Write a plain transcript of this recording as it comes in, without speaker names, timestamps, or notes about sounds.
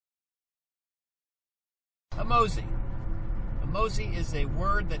A mosey. A mosey is a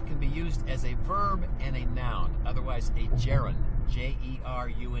word that can be used as a verb and a noun, otherwise a gerund,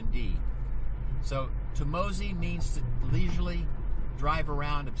 J-E-R-U-N-D. So to mosey means to leisurely drive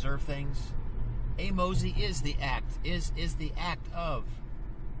around, observe things. A mosey is the act, is the act of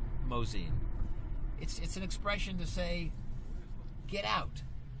moseying. It's an expression to say, get out,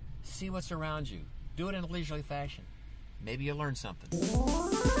 see what's around you, do it in a leisurely fashion. Maybe you'll learn something.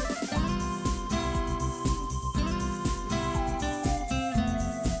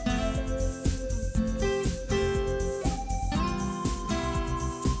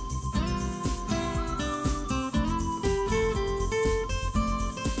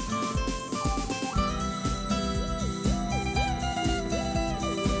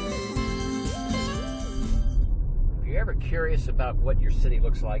 Curious about what your city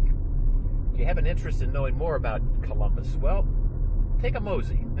looks like, you have an interest in knowing more about Columbus, well, take a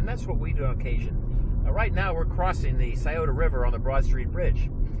mosey, and that's what we do on occasion. Right now we're crossing the Scioto River on the Broad Street Bridge.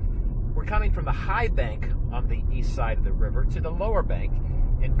 We're coming from the high bank on the east side of the river to the lower bank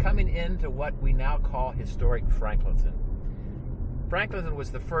and coming into what we now call historic Franklinton. Franklinton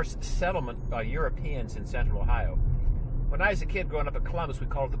was the first settlement by Europeans in central Ohio. When I was a kid growing up in Columbus, we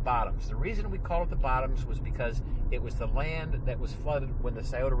called it the Bottoms. The reason we called it the Bottoms was because it was the land that was flooded when the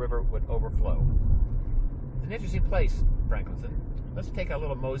Scioto River would overflow. It's an interesting place, Franklinton. Let's take a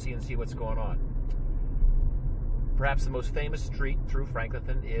little mosey and see what's going on. Perhaps the most famous street through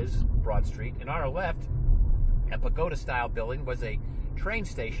Franklinton is Broad Street. And on our left, a pagoda-style building was a train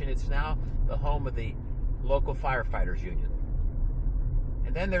station. It's now the home of the local firefighters union.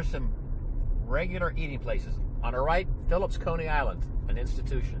 And then there's some regular eating places. On our right, Phillips Coney Island, an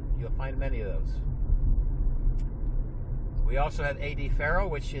institution. You'll find many of those. We also have A.D. Farrow,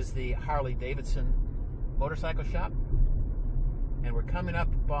 which is the Harley-Davidson motorcycle shop. And we're coming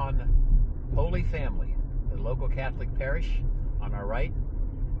up upon Holy Family, the local Catholic parish on our right.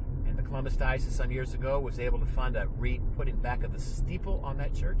 And the Columbus Diocese some years ago was able to fund a putting back of the steeple on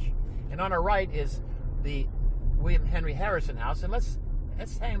that church. And on our right is the William Henry Harrison House. And let's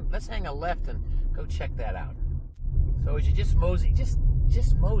hang a left and go check that out. So as you just mosey, just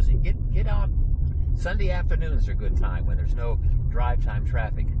mosey, get on. Sunday afternoons are a good time when there's no drive time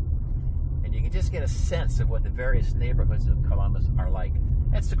traffic. And you can just get a sense of what the various neighborhoods of Columbus are like.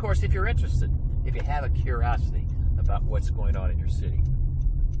 That's, of course, if you're interested, if you have a curiosity about what's going on in your city.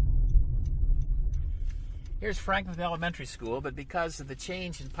 Here's Franklinton Elementary School, but because of the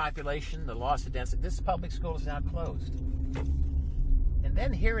change in population, the loss of density, this public school is now closed. And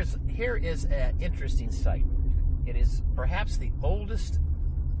then here is an interesting site. It is perhaps the oldest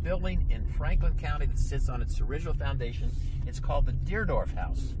building in Franklin County that sits on its original foundation. It's called the Deerdorf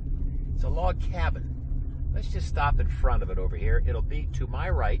House. It's a log cabin. Let's just stop in front of it over here. It'll be to my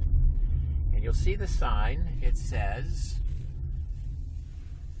right, and you'll see the sign. It says,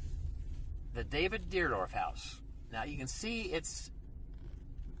 the David Deerdorf House. Now you can see it's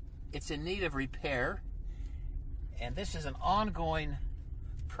in need of repair, and this is an ongoing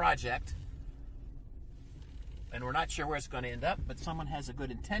project. And we're not sure where it's going to end up, but someone has a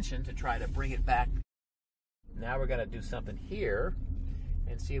good intention to try to bring it back. Now we're going to do something here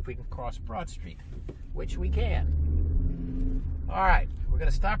and see if we can cross Broad Street, which we can. All right, we're going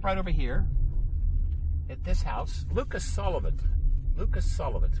to stop right over here at this house. Lucas Sullivan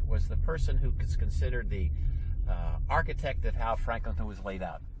was the person who is considered the architect of how Franklinton was laid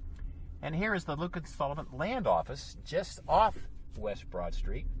out. And here is the Lucas Sullivan Land Office just off West Broad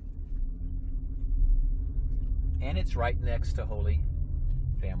Street. And it's right next to Holy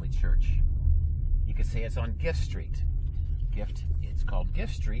Family Church. You could say it's on Gift Street. It's called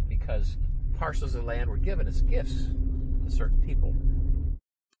Gift Street because parcels of land were given as gifts to certain people.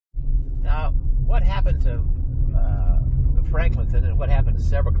 Now, what happened to Franklinton and what happened to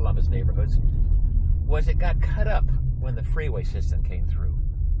several Columbus neighborhoods was it got cut up when the freeway system came through.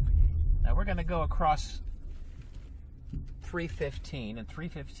 Now we're going to go across 315, and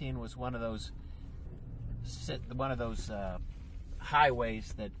 315 was one of those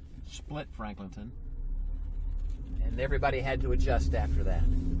highways that split Franklinton, and everybody had to adjust after that.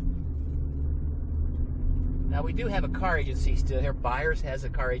 Now we do have a car agency still here. Byers has a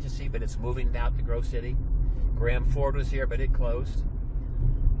car agency, but it's moving out to Grove City. Graham Ford was here, but it closed.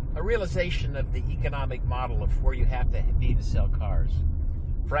 A realization of the economic model of where you have to be to sell cars.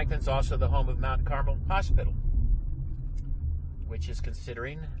 Franklin's also the home of Mount Carmel Hospital, which is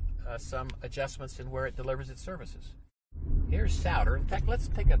considering some adjustments in where it delivers its services. Here's Souder. In fact, let's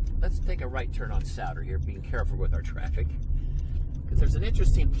take a right turn on Souder here, being careful with our traffic, because there's an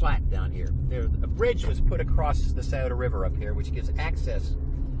interesting plaque down here. A bridge was put across the Scioto River up here, which gives access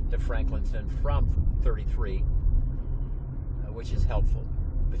to Franklinton from 33, which is helpful.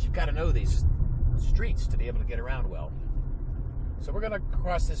 But you've got to know these streets to be able to get around well. So we're going to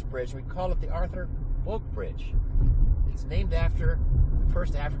cross this bridge. We call it the Arthur Boak Bridge. It's named after the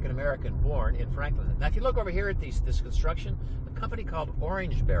first African-American born in Franklinton. Now, if you look over here at this construction, a company called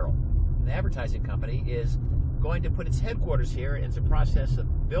Orange Barrel, an advertising company, is going to put its headquarters here and it's a process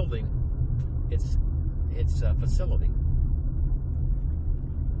of building its facility.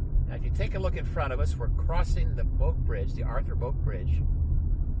 Now, if you take a look in front of us, we're crossing the Boak Bridge, the Arthur Boak Bridge.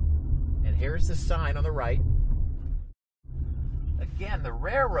 And here's the sign on the right. Again, the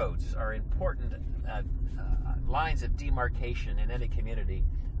railroads are important lines of demarcation in any community.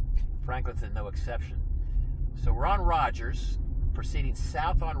 Franklinton, no exception. So we're on Rogers, proceeding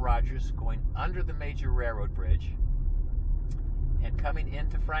south on Rogers, going under the major railroad bridge, and coming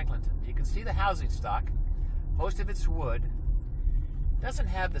into Franklinton. You can see the housing stock. Most of it's wood. Doesn't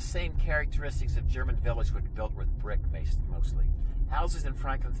have the same characteristics of German village, which were built with brick mostly. Houses in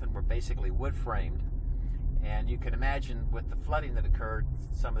Franklinton were basically wood framed, and you can imagine with the flooding that occurred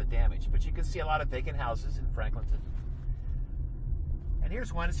some of the damage. But you can see a lot of vacant houses in Franklinton. And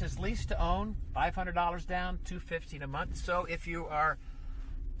here's one. It says lease to own, $500 down, $250 a month. So if you are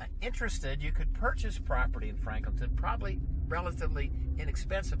interested, you could purchase property in Franklinton, probably relatively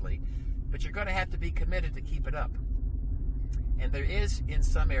inexpensively, but you're going to have to be committed to keep it up. And there is, in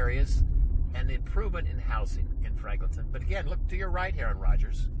some areas, an improvement in housing in Franklinton. But again, look to your right here on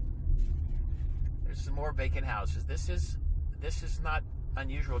Rogers. There's some more vacant houses. This is not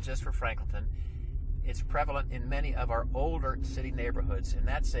unusual just for Franklinton. It's prevalent in many of our older city neighborhoods, and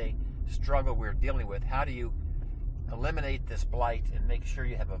that's a struggle we're dealing with. How do you eliminate this blight and make sure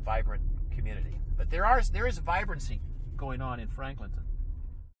you have a vibrant community? But there is vibrancy going on in Franklinton.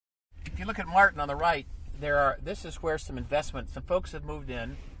 If you look at Martin on the right, this is where some folks have moved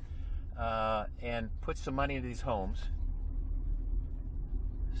in and put some money into these homes.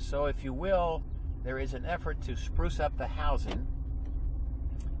 So if you will, there is an effort to spruce up the housing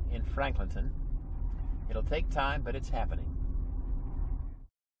in Franklinton. It'll take time, but it's happening.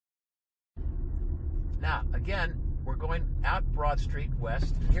 Now, again, we're going out Broad Street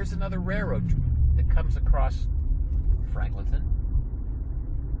west. Here's another railroad that comes across Franklinton.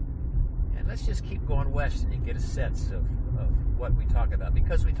 And let's just keep going west and you get a sense of what we talk about.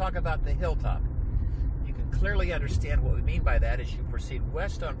 Because we talk about the hilltop. You can clearly understand what we mean by that as you proceed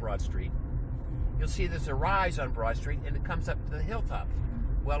west on Broad Street. You'll see there's a rise on Broad Street and it comes up to the hilltop.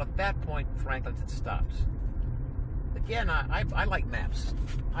 Well, at that point, Franklinton stops. Again, I like maps.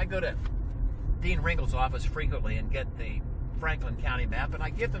 I go to Dean Ringle's office frequently and get the Franklin County map, and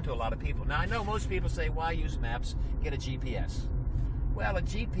I give them to a lot of people. Now, I know most people say, why use maps? Get a GPS. Well, a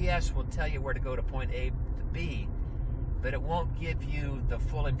GPS will tell you where to go to point A to B, but it won't give you the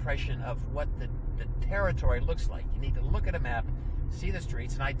full impression of what the territory looks like. You need to look at a map, see the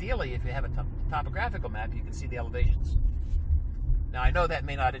streets, and ideally, if you have a topographical map, you can see the elevations. Now, I know that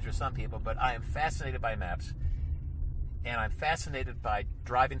may not interest some people, but I am fascinated by maps, and I'm fascinated by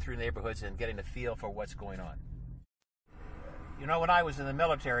driving through neighborhoods and getting a feel for what's going on. You know, when I was in the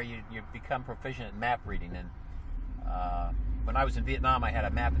military, you become proficient at map reading, and when I was in Vietnam, I had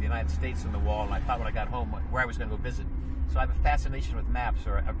a map of the United States on the wall, and I thought when I got home where I was going to go visit. So I have a fascination with maps,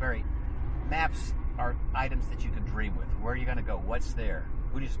 maps are items that you can dream with. Where are you going to go? What's there?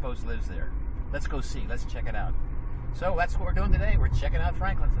 Who do you suppose lives there? Let's go see. Let's check it out. So that's what we're doing today. We're checking out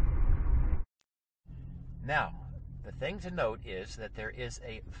Franklinton. Now, the thing to note is that there is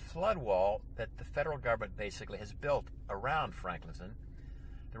a flood wall that the federal government basically has built around Franklinton,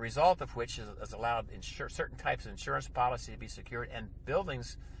 the result of which has allowed certain types of insurance policy to be secured and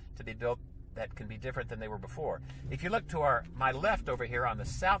buildings to be built that can be different than they were before. If you look to my left over here on the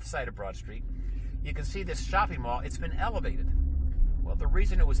south side of Broad Street, you can see this shopping mall. It's been elevated. Well, the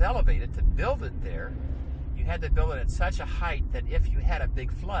reason it was elevated, to build it there, you had to build it at such a height that if you had a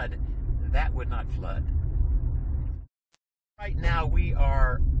big flood, that would not flood. Right now we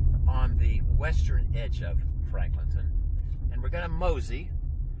are on the western edge of Franklinton, and we're going to mosey.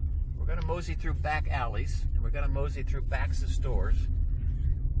 We're going to mosey through back alleys, and we're going to mosey through backs of stores.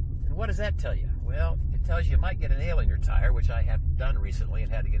 And what does that tell you? Well, it tells you might get a nail in your tire, which I have done recently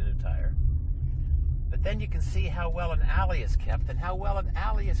and had to get a new tire. But then you can see how well an alley is kept, and how well an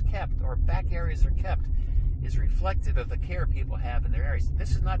alley is kept, or back areas are kept, is reflective of the care people have in their areas.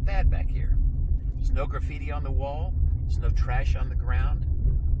 This is not bad back here. There's no graffiti on the wall. There's no trash on the ground.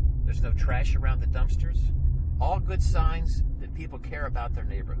 There's no trash around the dumpsters. All good signs that people care about their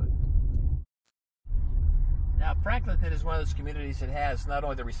neighborhood. Now, Franklinton is one of those communities that has not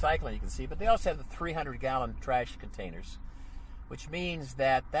only the recycling you can see, but they also have the 300-gallon trash containers, which means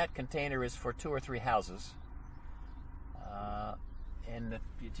that that container is for 2 or 3 houses. And if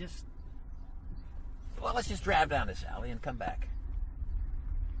you just, well, let's just drive down this alley and come back.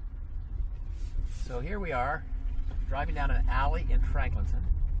 So here we are, driving down an alley in Franklinton.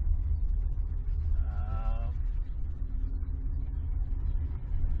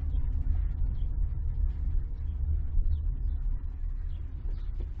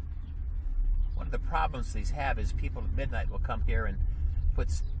 One of the problems these have is people at midnight will come here and put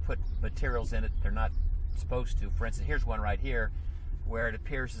materials in it they're not supposed to. For instance, here's one right here where it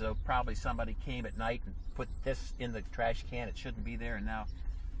appears as though probably somebody came at night and put this in the trash can. It shouldn't be there, and now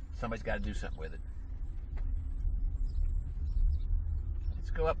somebody's got to do something with it. Let's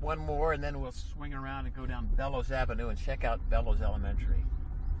go up one more, and then we'll swing around and go down Bellows Avenue and check out Bellows Elementary.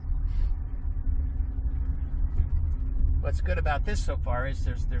 What's good about this so far is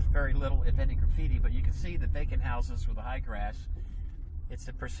there's very little, if any, graffiti, but you can see the vacant houses with the high grass. It's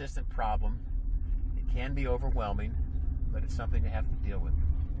a persistent problem. It can be overwhelming, but it's something you have to deal with.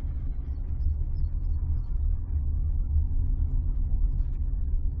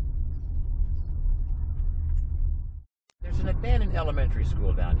 There's an abandoned elementary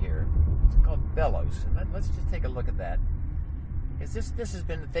school down here. It's called Bellows, and let's just take a look at that. This has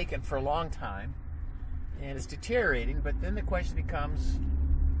been vacant for a long time, and it's deteriorating, but then the question becomes,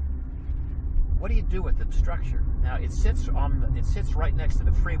 what do you do with the structure? Now, it sits right next to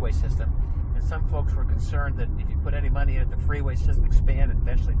the freeway system, and some folks were concerned that if you put any money in it, the freeway system expand and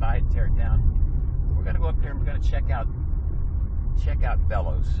eventually buy it and tear it down. We're going to go up there and we're going to check out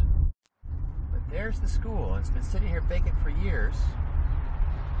Bellows. But there's the school, and it's been sitting here vacant for years.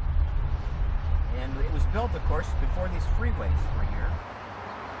 And it was built, of course, before these freeways were here.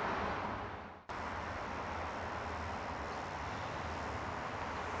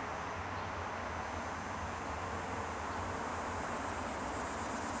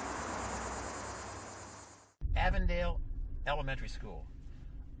 Avondale Elementary School.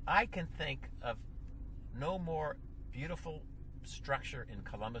 I can think of no more beautiful structure in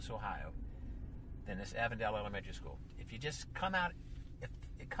Columbus, Ohio than this Avondale Elementary School. If you just come out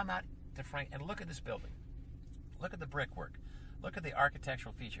to Frank and look at this building, look at the brickwork, look at the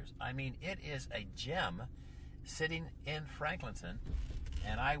architectural features. I mean, it is a gem sitting in Franklinton,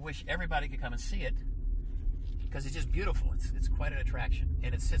 and I wish everybody could come and see it because it's just beautiful. It's quite an attraction,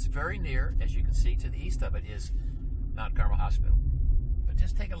 and it sits very near, as you can see, to the east of it is Mount Carmel Hospital. But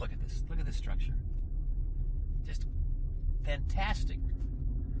just take a look at this. Look at this structure. Just fantastic.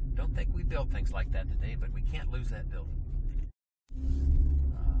 Don't think we build things like that today, but we can't lose that building.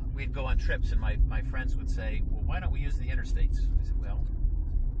 We'd go on trips, and my friends would say, well, why don't we use the interstates? I said, well,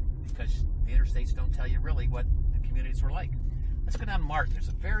 because the interstates don't tell you really what the communities were like. Let's go down Martin. There's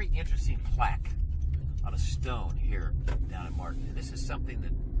a very interesting plaque on a stone here down at Martin. And this is something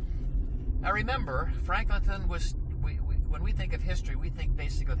that, now remember, Franklinton was, when we think of history, we think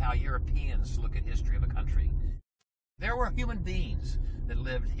basically of how Europeans look at history of a country. There were human beings that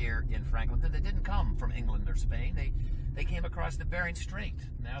lived here in Franklinton that didn't come from England or Spain. They came across the Bering Strait.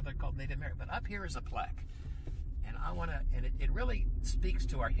 Now they're called Native American. But up here is a plaque. And it really speaks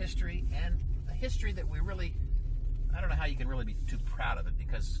to our history, and a history that we really, I don't know how you can really be too proud of it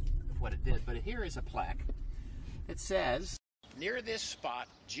because of what it did, but here is a plaque that says, near this spot,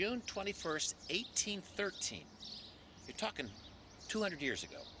 June 21st, 1813. You're talking 200 years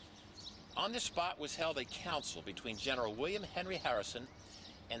ago. On this spot was held a council between General William Henry Harrison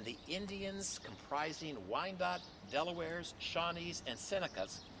and the Indians comprising Wyandot, Delawares, Shawnees, and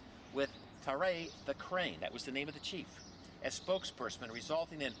Senecas, with Taray the Crane, that was the name of the chief, as spokesperson,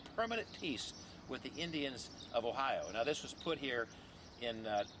 resulting in permanent peace with the Indians of Ohio. Now, this was put here in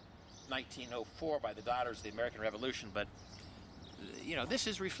 1904 by the Daughters of the American Revolution, but you know, this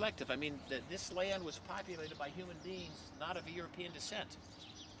is reflective. I mean, this land was populated by human beings not of European descent.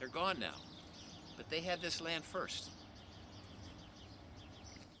 They're gone now, but they had this land first.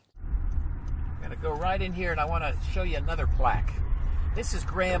 I'm going to go right in here, and I want to show you another plaque. This is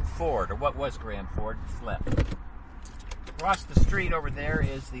Graham Ford, or what was Graham Ford. It's left. Across the street over there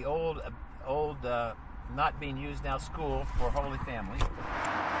is the old, not being used now school for Holy Family.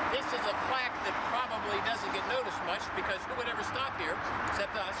 This is a plaque that probably doesn't get noticed much because who would ever stop here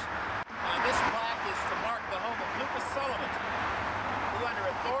except us? This plaque is to mark the home of Lucas Sullivan, who under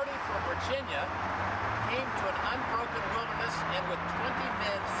authority from Virginia came to an unbroken wilderness and with 20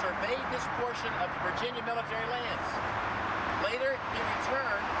 men surveyed this portion of Virginia military lands. Later, he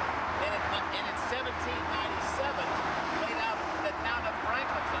returned and in 1797 laid out the town of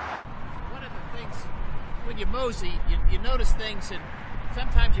Franklinton. One of the things, when you mosey, you notice things, and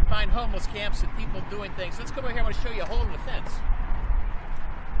sometimes you find homeless camps and people doing things. Let's go over here. I want to show you a hole in the fence.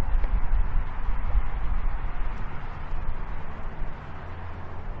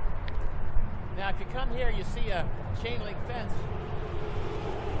 if you come here, you see a chain link fence,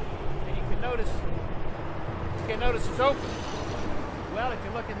 and you can notice it's open. Well, if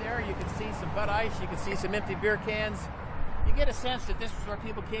you look in there, you can see some Bud Ice, you can see some empty beer cans. You get a sense that this was where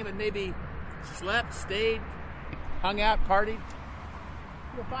people came and maybe slept, stayed, hung out, partied.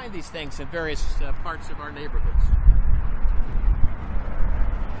 You'll find these things in various parts of our neighborhoods.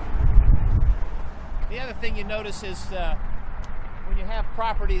 The other thing you notice is when you have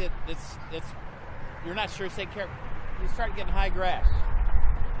property that's you're not sure to take care of, you start getting high grass.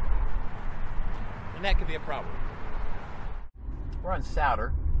 And that could be a problem. We're on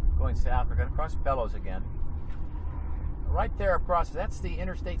Souter, going south. We're going to cross Bellows again. Right there across, that's the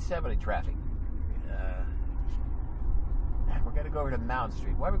Interstate 70 traffic. We're going to go over to Mound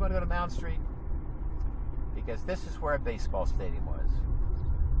Street. Why are we going to go to Mound Street? Because this is where a baseball stadium was.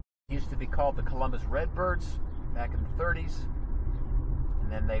 It used to be called the Columbus Redbirds back in the 30s.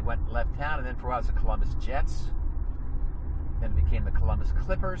 And then they left town, and then for a while it was the Columbus Jets. Then it became the Columbus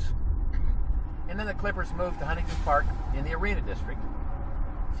Clippers. And then the Clippers moved to Huntington Park in the Arena District.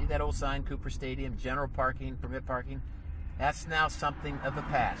 See that old sign, Cooper Stadium, general parking, permit parking? That's now something of the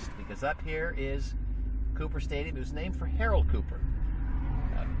past, because up here is Cooper Stadium. It was named for Harold Cooper,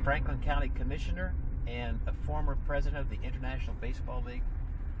 a Franklin County Commissioner and a former president of the International Baseball League.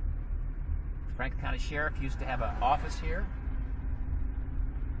 The Franklin County Sheriff used to have an office here.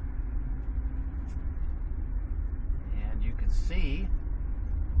 And you can see,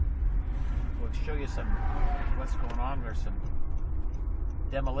 we'll show you what's going on. There's some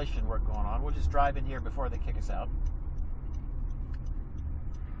demolition work going on. We'll just drive in here before they kick us out.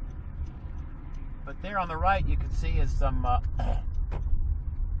 But there on the right, you can see is some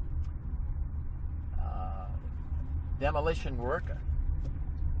demolition work.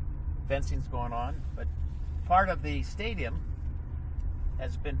 Fencing's going on, but part of the stadium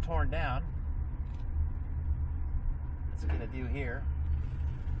has been torn down. Let's get a view here.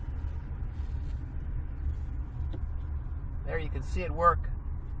 There you can see it work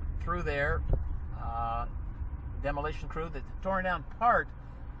through there. Demolition crew that's torn down part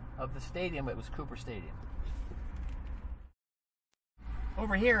of the stadium. It was Cooper Stadium.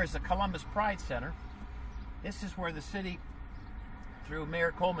 Over here is the Columbus Pride Center. This is where the city, through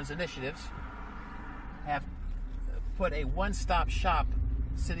Mayor Coleman's initiatives, have put a one-stop shop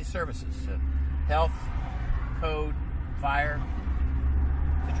city services, health, code, fire,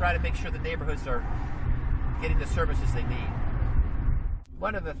 to try to make sure the neighborhoods are getting the services they need.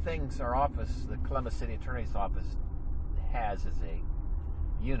 One of the things our office, the Columbus City Attorney's Office, has as a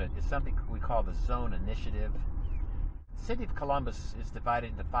unit is something we call the Zone Initiative. The City of Columbus is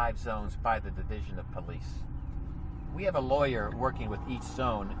divided into 5 zones by the Division of Police. We have a lawyer working with each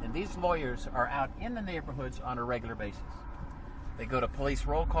zone, and these lawyers are out in the neighborhoods on a regular basis. They go to police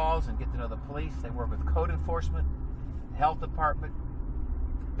roll calls and get to know the police. They work with code enforcement, health department,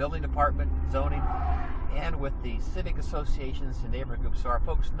 building department, zoning, and with the civic associations and neighborhood groups. So our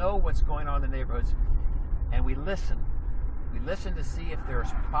folks know what's going on in the neighborhoods, and we listen. We listen to see if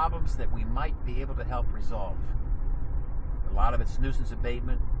there's problems that we might be able to help resolve. A lot of it's nuisance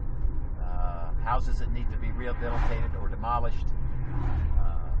abatement, houses that need to be rehabilitated or demolished,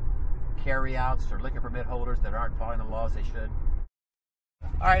 carry-outs or liquor permit holders that aren't following the laws they should.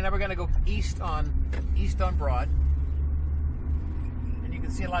 All right, now we're going to go east on Broad. And you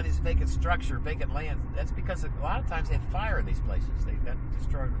can see a lot of these vacant structure, vacant land. That's because a lot of times they have fire in these places. They got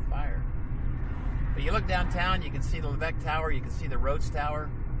destroyed with fire. But you look downtown, you can see the Levesque Tower, you can see the Rhodes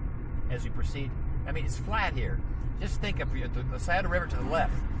Tower as you proceed. I mean, it's flat here. Just think of the side of the river to the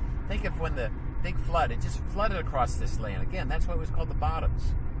left. Think of when the big flood, it just flooded across this land. Again, that's why it was called the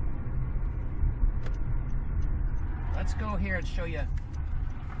Bottoms. Let's go here and show you.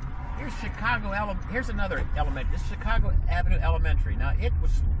 Here's here's another element. This is Chicago Avenue Elementary. Now, it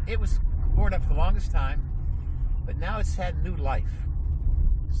was boarded up for the longest time, but now it's had new life.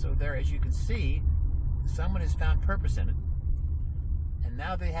 So there, as you can see, someone has found purpose in it, and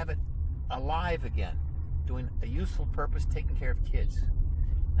now they have it alive again, doing a useful purpose, taking care of kids.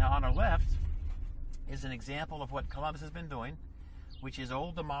 Now on our left is an example of what Columbus has been doing, which is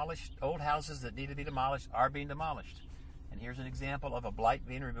old houses that need to be demolished are being demolished. And here's an example of a blight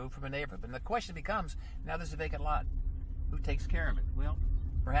being removed from a neighborhood. And the question becomes, now there's a vacant lot. Who takes care of it? Well,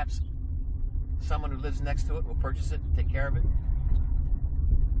 perhaps someone who lives next to it will purchase it and take care of it.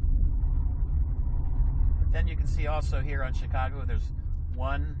 Then you can see also here on Chicago, there's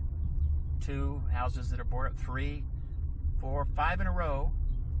 1, 2 houses that are boarded up, 3, 4, 5 in a row,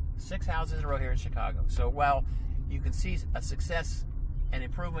 6 houses in a row here in Chicago. So while you can see a success and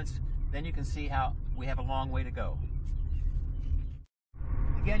improvements, then you can see how we have a long way to go.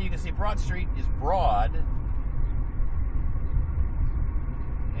 Again, you can see Broad Street is broad,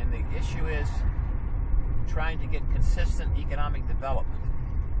 and the issue is trying to get consistent economic development.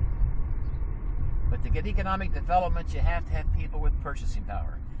 But to get economic development, you have to have people with purchasing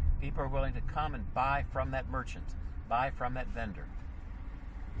power. People are willing to come and buy from that merchant, buy from that vendor.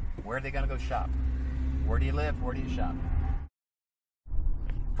 Where are they going to go shop? Where do you live? Where do you shop?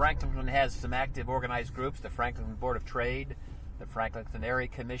 Franklinton has some active organized groups, the Franklinton Board of Trade, the Franklinton Area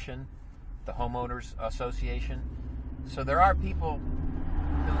Commission, the Homeowners Association. So there are people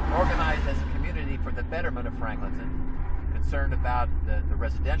who organize as a community for the betterment of Franklinton, concerned about the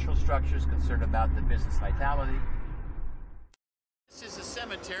residential structures, concerned about the business vitality. This is a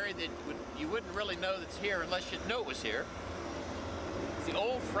cemetery that you wouldn't really know that's here unless you knew it was here. It's the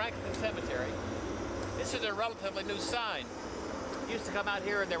old Franklinton Cemetery. This is a relatively new sign. It used to come out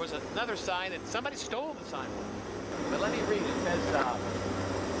here and there was another sign and somebody stole the sign. But let me read it. It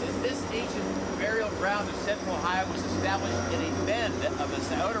says, this ancient burial ground of Central Ohio was established in a bend of the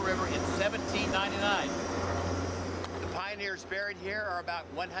Scioto River in 1799. The pioneers buried here are about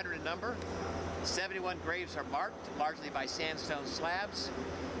 100 in number. 71 graves are marked, largely by sandstone slabs,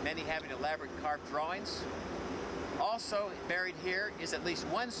 many having elaborate carved drawings. Also buried here is at least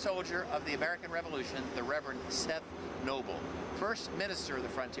one soldier of the American Revolution, the Reverend Seth Noble, first minister of the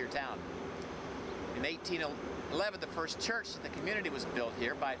frontier town. In 1811, the first church in the community was built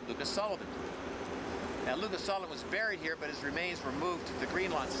here by Lucas Sullivan. Now, Lucas Sullivan was buried here, but his remains were moved to the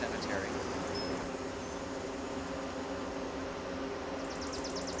Greenlawn Cemetery.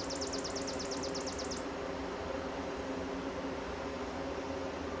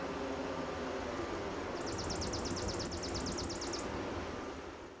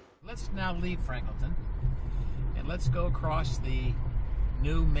 Let's now leave Franklinton and let's go across the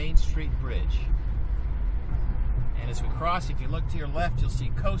new Main Street Bridge. And as we cross, if you look to your left, you'll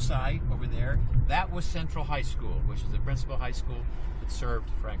see Cosi over there. That was Central High School, which is the principal high school that served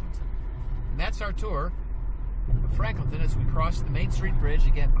Franklinton. And that's our tour of Franklinton as we cross the Main Street Bridge,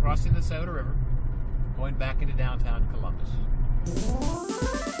 again crossing the Scioto River, going back into downtown Columbus.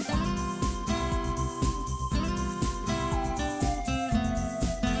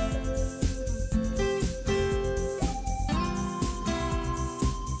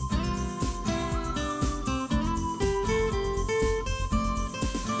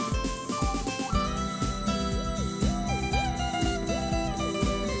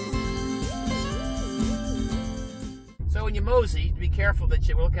 So when you mosey, be careful that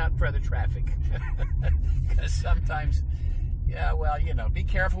you look out for other traffic. Because sometimes, yeah, well, you know, be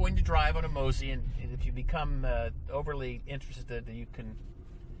careful when you drive on a mosey, and if you become overly interested, you can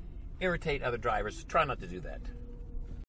irritate other drivers. Try not to do that.